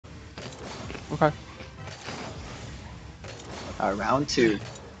Okay. Round 2.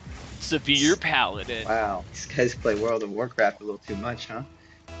 Severe Paladin. Wow, these guys play World of Warcraft a little too much, huh?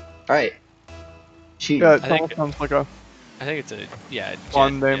 All right. Cheating. Yeah, it I think- almost sounds like a I think it's a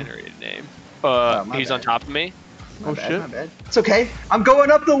Fun name. generated name. Oh, my He's on bad. top of me. My Oh, bad, shit. my bad. It's okay. I'm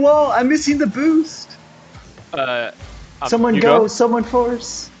going up the wall. I'm missing the boost. I'm- You go? Someone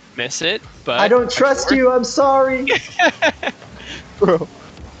force. Miss it, but I don't trust sure. you. I'm sorry. bro.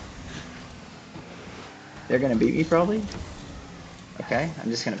 They're gonna beat me probably. Okay, I'm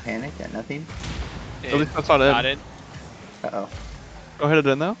just gonna panic at nothing. At least that's not it. Not in. Uh-oh. Go ahead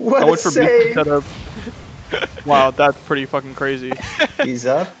and though. What I a went for beast save. instead of. Wow, that's pretty fucking crazy. He's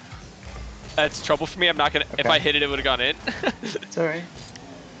up. That's trouble for me. I'm not gonna. If Okay. I hit it, it would have gone in. It's alright.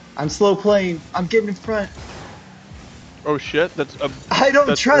 I'm slow playing. I'm getting in front. Oh shit, that's a. I don't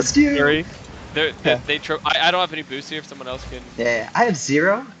That's trust you. Scary. I don't have any boost here. If someone else can. Yeah, I have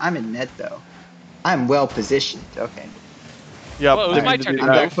 0. I'm in net though. I'm well positioned. Okay. Yeah, Well, it was I my need to turn do to I'm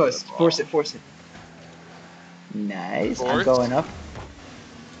that. back post. Force it, force it. Nice. I'm Force. going up.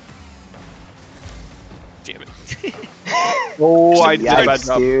 Damn it. Oh, I did a bad Yikes,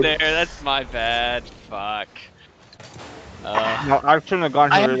 job. dude. There, that's my bad. Fuck. No, I shouldn't have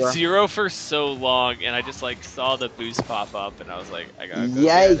gone I here had either. 0 for so long, and I just like saw the boost pop up, and I was like, I gotta go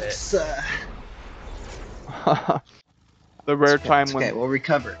get it. Yikes. The rare It's time okay, when. we'll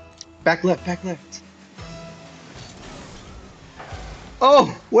recover. Back left, back left.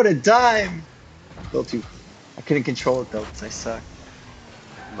 Oh, what a dime! A little too. I couldn't control it though, because I suck.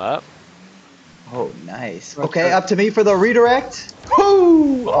 I'm up. Oh, nice. Okay. Okay, up to me for the redirect.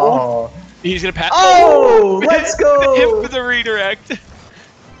 Woo! Oh, He's gonna pass. oh, let's go! Him for the redirect.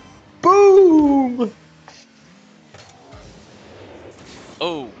 Boom!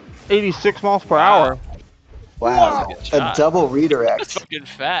 Oh, 86 miles per Wow. hour. Wow, Good a shot. double that's redirect. fucking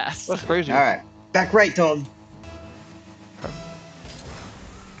fast. That's crazy. All right, back right, Dalton.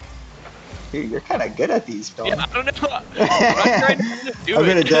 Dude, you're kind of good at these, Dalton. Yeah, I don't know. I'm trying to do I'm it.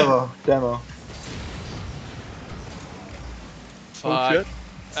 gonna demo. Fuck.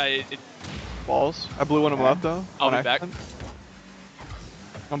 shit. It, Balls. I blew one of them Yeah. up though. I'll on be back. accident.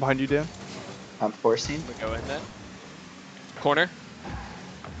 I'm behind you, Dan. I'm forcing. we go in then. Corner.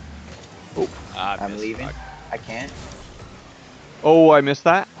 Oh. I'm missed. leaving. Fuck. I can't. Oh, I missed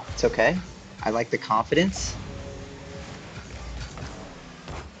that. It's okay. I like the confidence.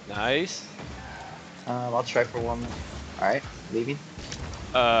 Nice. I'll try for one more. All right, leaving.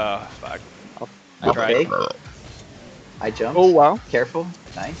 Fuck. I I'll tried. fake. I jumped. Oh wow. Careful.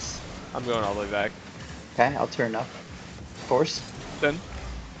 Nice. I'm going all the way back. Okay, I'll turn up. Force. Then.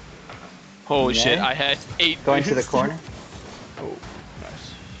 Holy shit! Yeah. I had 8. Going to the boosts. corner. Oh,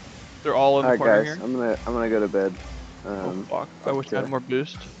 nice. They're all in the Alright corner guys, here. I'm gonna go to bed. Oh fuck! I wish I okay. had more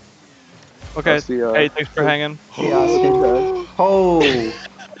boost. Okay. see ya. Hey, thanks for hanging. See Austin. Oh.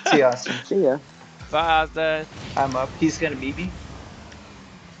 See Austin. See ya. Father. I'm up. He's gonna meet me.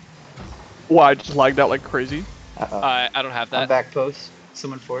 Wow, I just lagged out like crazy. Uh-oh. I don't have I'm that. back post.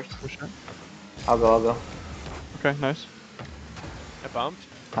 Someone force. For sure. I'll go. Okay, nice. I bumped.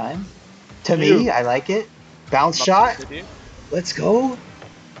 Time. To You. me, I like it. Bounce Bumped shot. with you. Let's go.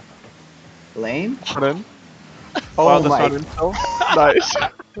 Lame. Not in. Oh Wow, that's my. not in still. Nice.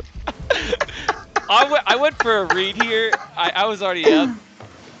 I went for a read here. I was already up.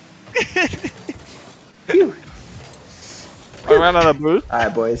 Phew. I ran out of boost. All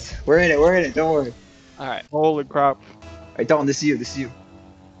right, boys. We're in it. Don't worry. All right. Holy crap. All right, Dalton, this is you.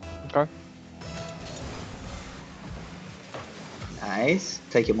 Okay. Nice.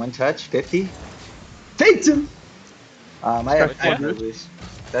 Taking one touch. 50. Faked him. I have Yeah. no boost.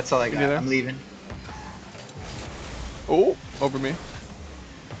 That's all I Me got. neither. I'm leaving. Oh, over me.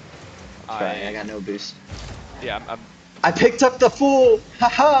 Sorry, I got no boost. Yeah. I'm I picked up the fool.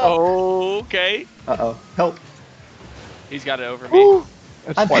 Haha. oh, okay. Uh-oh. Help. He's got it over me. Woo.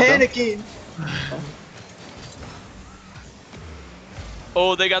 It's I'm quite done. panicking.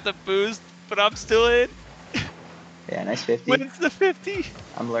 Oh, they got the boost, but I'm still in. Yeah, nice 50. When's the 50?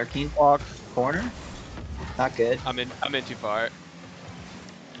 I'm lurking. Fuck. Corner. Not good. I'm in too far.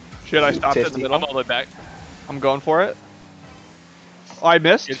 Shit, I stopped in the 50. middle. I'm all the way back. I'm going for it. Oh, I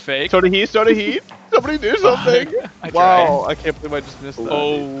missed. Good fake. So did he. Somebody do something. I tried. Wow, I can't believe I just missed that.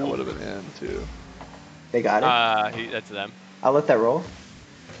 Oh. That would have been in too. They got it. That's them. I'll let that roll.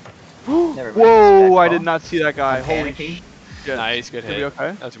 Never mind. Whoa, Back I ball. did not see that guy. I'm Holy panicking. shit. Nice, good Gonna hit. be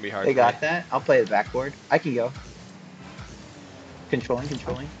okay? That's gonna be hard. They for got me. that. I'll play the backboard. I can go.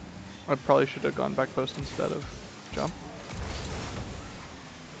 Controlling. I probably should have gone back post instead of jump.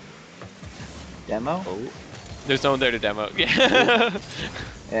 Demo. Oh. There's no one there to demo. Yeah.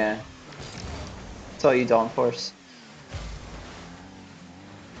 Yeah. That's all you don't force.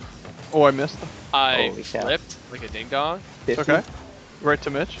 Oh, I missed. I Holy cow. flipped like a ding dong. 50? Okay. Right to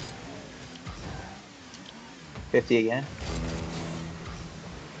Mitch. 50 again.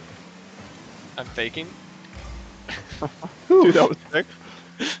 I'm faking. Dude, that was sick.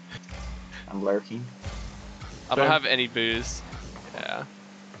 I'm lurking. I don't Same. have any booze. Yeah.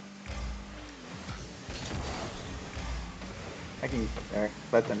 I can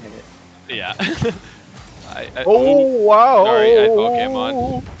let them hit it. Yeah. Oh, wow. Sorry, I had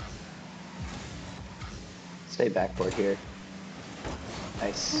Pokemon. Stay backboard here.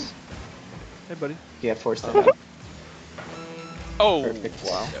 Nice. Hey, buddy. You have forced them out. Oh, Perfect.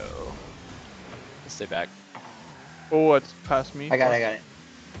 Wow. no. Stay back. Oh, it's past me. I got it.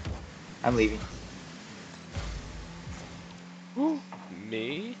 I'm leaving.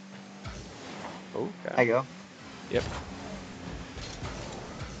 Me? Okay. I go. Yep.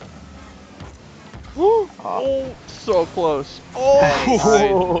 Oh, Oh, so close.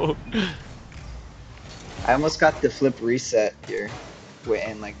 Oh, I almost got the flip reset here. Wait,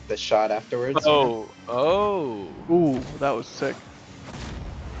 and like the shot afterwards. you know? Oh. Ooh, that was sick.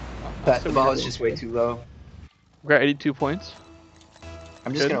 But the ball was just way too low. We got 82 points.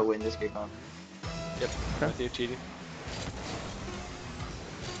 I'm just Good. gonna win this game home. Yep. Okay. With you cheating.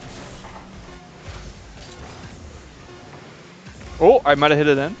 Oh, I might have hit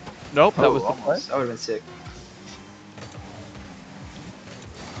it in. Nope, that was the play. almost. That would have been sick.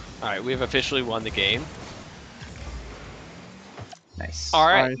 All right, we have officially won the game. Nice. All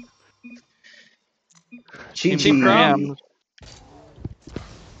right. Team GG. Rams.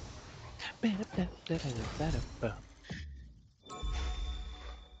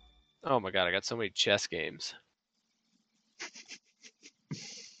 Oh my god, I got so many chess games.